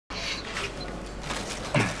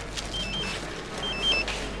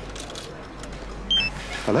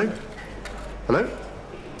Hello? Hello?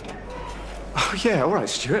 Oh, yeah, all right,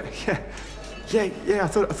 Stuart. Yeah, I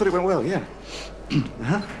thought it went well, yeah.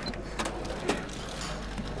 Huh?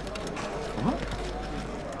 What?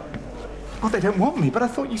 Oh, they don't want me, but I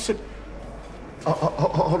thought you said... Oh,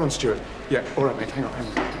 hold on, Stuart. Yeah, all right, mate, hang on.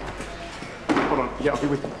 Hold on, yeah, I'll be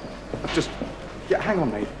with you. Yeah, hang on,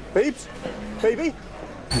 mate. Babes? Baby?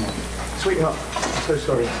 Hang on. Sweetheart, I'm so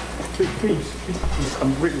sorry. Please,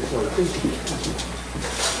 I'm really sorry. Please.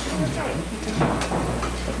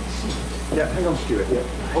 Yeah, hang on, Stuart. Yeah,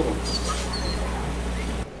 hold on.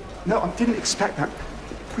 No, I didn't expect that.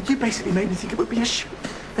 Well, you basically made me think it would be a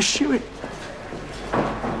shoe-in.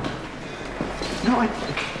 No,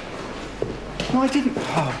 I didn't.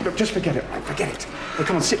 Oh, look, just forget it. Forget it. Well,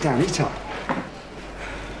 come on, sit down, eat up.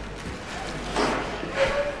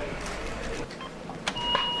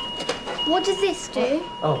 What does this do?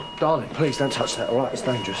 Oh, darling, please don't touch that, all right? It's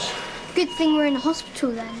dangerous. Good thing we're in a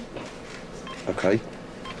hospital then. OK.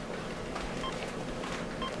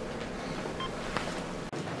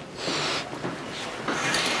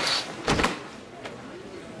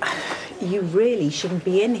 You really shouldn't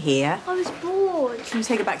be in here. I was bored. Can you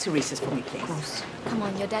take it back to recess for me, please? Of course. Come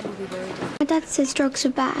on, your dad will be worried. My dad says drugs are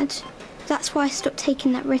bad. That's why I stopped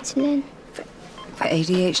taking that Ritalin. For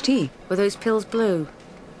ADHD? Were those pills blue?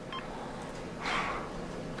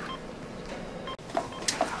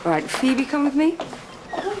 Right, Phoebe, come with me.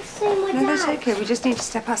 I want to see my dad. No, that's OK. We just need to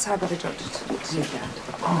step outside by the doctor to talk to your dad.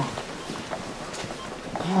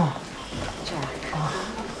 Jack.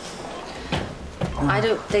 I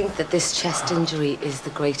don't think that this chest injury is the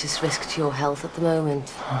greatest risk to your health at the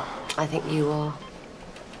moment. I think you are.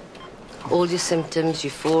 All your symptoms,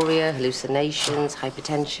 euphoria, hallucinations,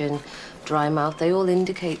 hypertension, dry mouth, they all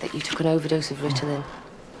indicate that you took an overdose of Ritalin.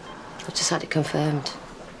 I've just had it confirmed.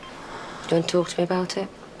 Do you want to talk to me about it?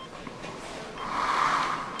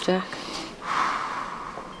 Jack?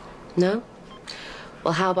 No?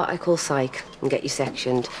 Well, how about I call psych and get you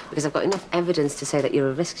sectioned? Because I've got enough evidence to say that you're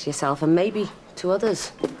a risk to yourself and maybe to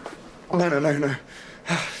others. No.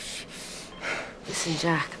 Listen,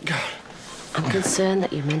 Jack. God. I'm concerned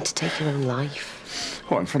that you're meant to take your own life.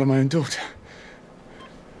 What, in front of my own daughter?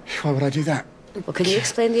 Why would I do that? Well, can you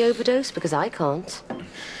explain the overdose? Because I can't.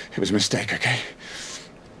 It was a mistake, OK?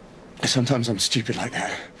 Sometimes I'm stupid like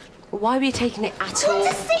that. Why were you taking it at all? I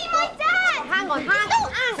want to see my dad! Hang on.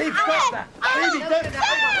 Phoebe, stop that! Phoebe, don't...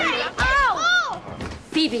 Ow!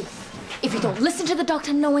 Phoebe, if you don't listen to the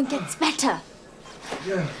doctor, no one gets better.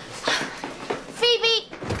 Yeah. Phoebe!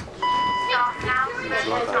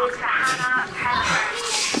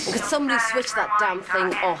 Could somebody switch that damn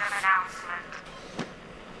thing off?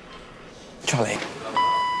 Charlie.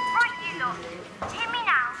 Right, you lot. Hear me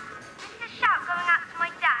now. This is a shout going out to my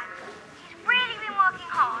dad. He's really been working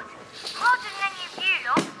hard. Harder than any of you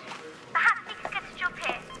lot. Perhaps he could get a job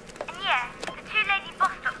here. And yeah, the two lady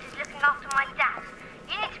boss doctors looking after my dad.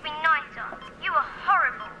 You need to be nicer. You are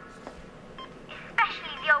horrible.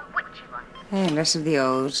 Especially the old witchy one. Hey, less of the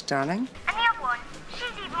old, darling. And the other one,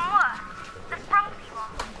 she's even worse. The Brumsy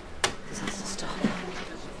one. This has to stop.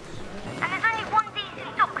 And there's only one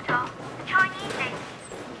decent doctor, the Chinese lady.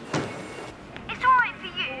 It's all right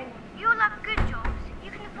for you. You all have good jobs.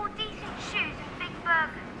 You can afford decent shoes and big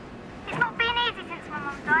burgers. It's not been easy since my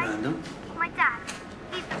mum died. Random. My dad,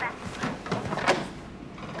 he's the best.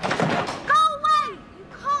 Go away! You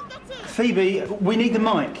can't get in! Phoebe, we need the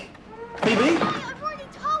mic. Phoebe? Hey, I've already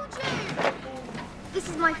told you! This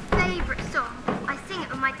is my favourite song. I sing it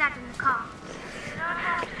with my dad in the car.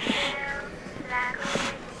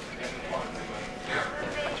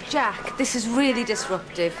 Jack, this is really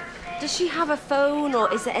disruptive. Does she have a phone,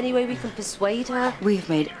 or is there any way we can persuade her? We've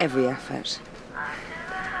made every effort.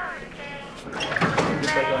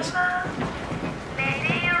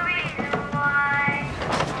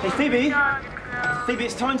 Hey, Phoebe. Phoebe,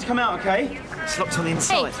 it's time to come out, OK? It's locked on the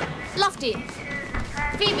inside. Hey, Lofty.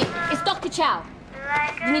 Phoebe, it's Dr. Chow.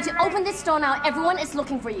 You need to open this door now. Everyone is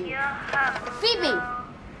looking for you. Phoebe!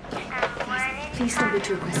 Please don't be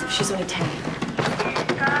too aggressive. She's only 10.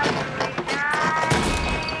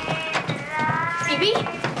 Phoebe?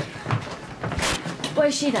 Where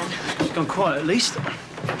is she then? She's gone quiet, at least.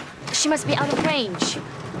 She must be out of range.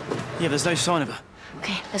 Yeah, there's no sign of her.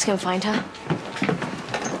 Okay, let's go and find her.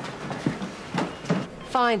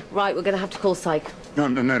 Fine. Right, we're going to have to call psych. No,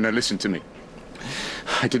 listen to me.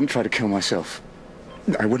 I didn't try to kill myself.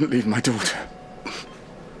 I wouldn't leave my daughter.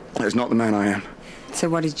 That's not the man I am. So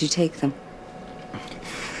what did you take them?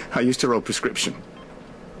 I used to roll prescription.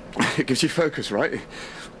 It gives you focus, right?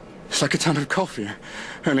 It's like a ton of coffee,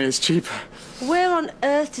 only it's cheaper. Where on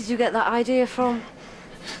earth did you get that idea from?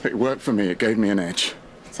 It worked for me. It gave me an edge.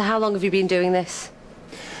 So how long have you been doing this?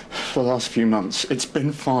 For the last few months, it's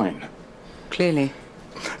been fine. Clearly.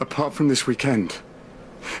 Apart from this weekend.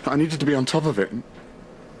 I needed to be on top of it.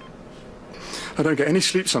 I don't get any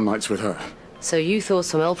sleep some nights with her. So you thought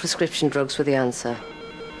some old prescription drugs were the answer?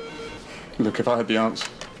 Look, if I had the answer.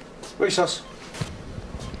 Resus.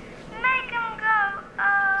 Make him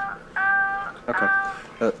go. Okay.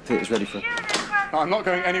 Theatre's ready for her. No, I'm not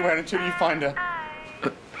going anywhere until you find her.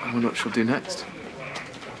 I wonder what she'll do next.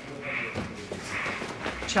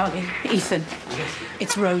 Charlie, Ethan,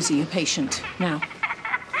 it's Rosie, your patient. Now.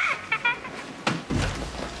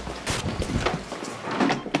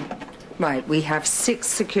 Right, we have 6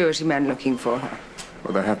 security men looking for her.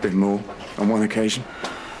 Well, there have been more on one occasion.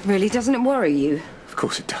 Really, doesn't it worry you? Of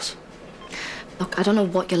course it does. Look, I don't know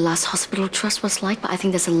what your last hospital trust was like, but I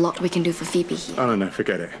think there's a lot we can do for Phoebe here. Oh, no,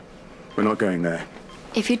 forget it. We're not going there.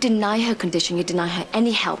 If you deny her condition, you deny her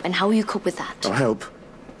any help, and how will you cope with that? I'll help.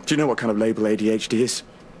 Do you know what kind of label ADHD is?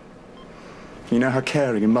 You know how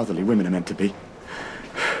caring and motherly women are meant to be?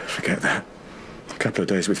 Forget that. A couple of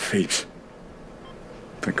days with Phoebes.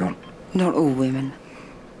 They're gone. Not all women.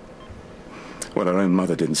 Well, her own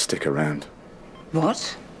mother didn't stick around.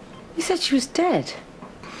 What? You said she was dead.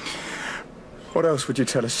 What else would you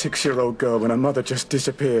tell a 6-year-old girl when her mother just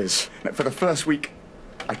disappears? For the first week,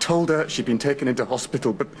 I told her she'd been taken into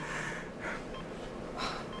hospital, but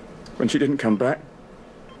when she didn't come back,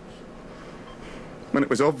 when it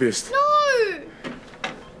was obvious... No!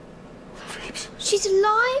 Phoebes. She's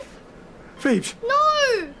alive? Phoebes.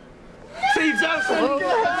 No! Phoebes,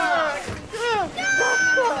 outside!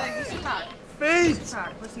 Phoebes!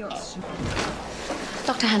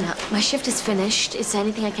 Dr. Hannah, my shift is finished. Is there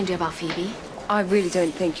anything I can do about Phoebe? I really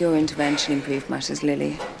don't think your intervention improved matters,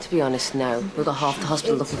 Lily. To be honest, no. We've got half the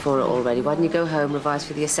hospital looking for her already. Why don't you go home, revise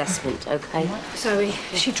for the assessment, OK? Zoe,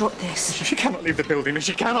 she dropped this. She cannot leave the building.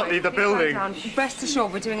 She cannot leave the building. Rest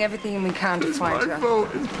assured, we're doing everything we can to find her. Fault.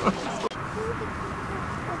 It's my fault.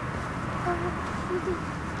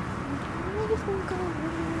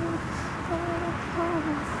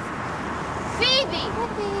 Phoebe!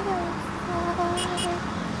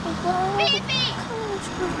 Phoebe!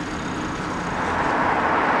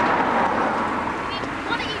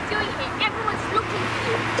 What are you doing here? Everyone's looking for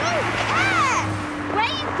you. Don't care! Where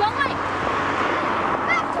are you going?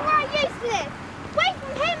 Back to where I used to live. Away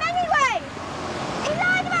from him anyway! He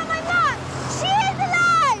lied about my mum! She is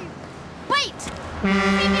alive! Wait!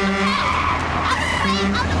 Phoebe, look out! Out of the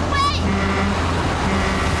way! Out of the way!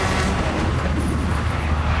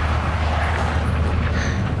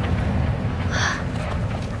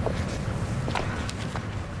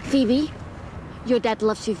 Phoebe, your dad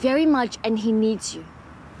loves you very much and he needs you.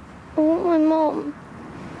 I want my mum.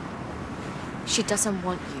 She doesn't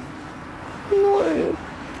want you. No.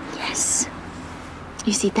 Yes.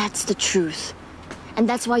 You see, that's the truth. And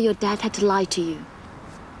that's why your dad had to lie to you.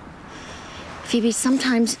 Phoebe,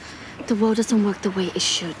 sometimes the world doesn't work the way it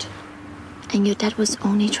should. And your dad was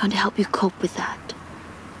only trying to help you cope with that.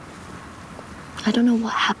 I don't know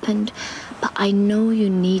what happened, but I know you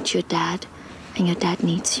need your dad, and your dad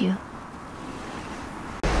needs you.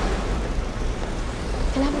 Can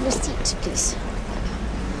I have a receipt, please?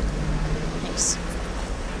 Thanks.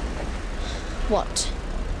 What?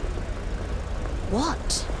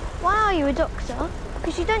 What? Why are you a doctor?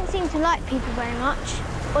 Because you don't seem to like people very much.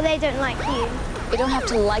 Or they don't like you. You don't have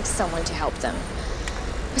to like someone to help them.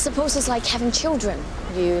 I suppose it's like having children.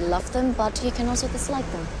 You love them, but you can also dislike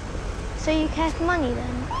them. So you care for money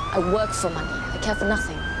then? I work for money. I care for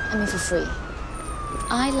nothing. I mean for free.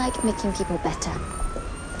 I like making people better.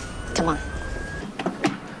 Come on.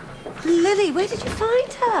 Lily, where did you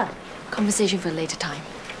find her? Conversation for a later time.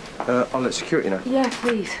 I'll let security know. Yeah,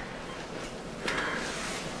 please.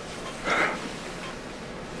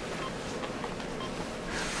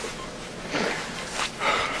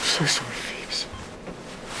 So sorry, Phoebes.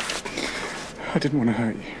 I didn't want to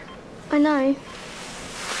hurt you. I know.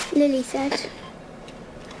 Lily said.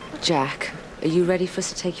 Jack, are you ready for us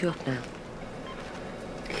to take you up now?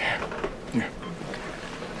 Yeah.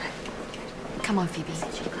 Come on, Phoebe.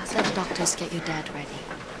 Let the doctors get your dad ready.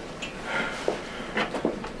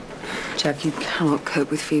 Jack, you cannot cope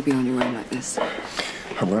with Phoebe on your own like this.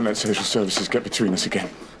 I won't let social services get between us again.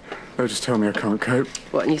 They'll just tell me I can't cope.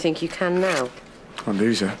 What, and you think you can now? I'll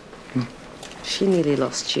lose her. She nearly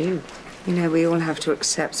lost you. You know, we all have to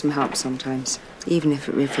accept some help sometimes, even if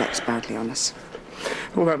it reflects badly on us.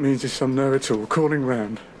 All that means is some know-it-all calling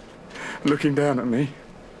round, looking down at me.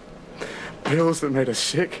 Pills that made her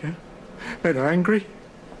sick, yeah? Made her angry.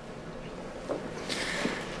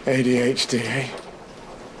 ADHD, eh?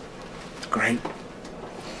 Great.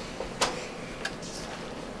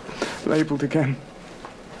 labelled again.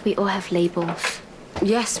 We all have labels.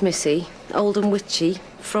 Yes, Missy. Old and witchy.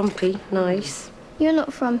 Frumpy. Nice. You're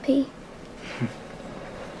not frumpy.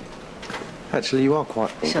 Actually, you are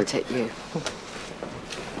quite... Shall take you.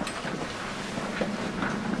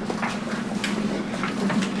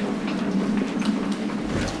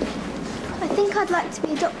 I think I'd like to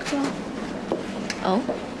be a doctor.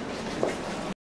 Oh?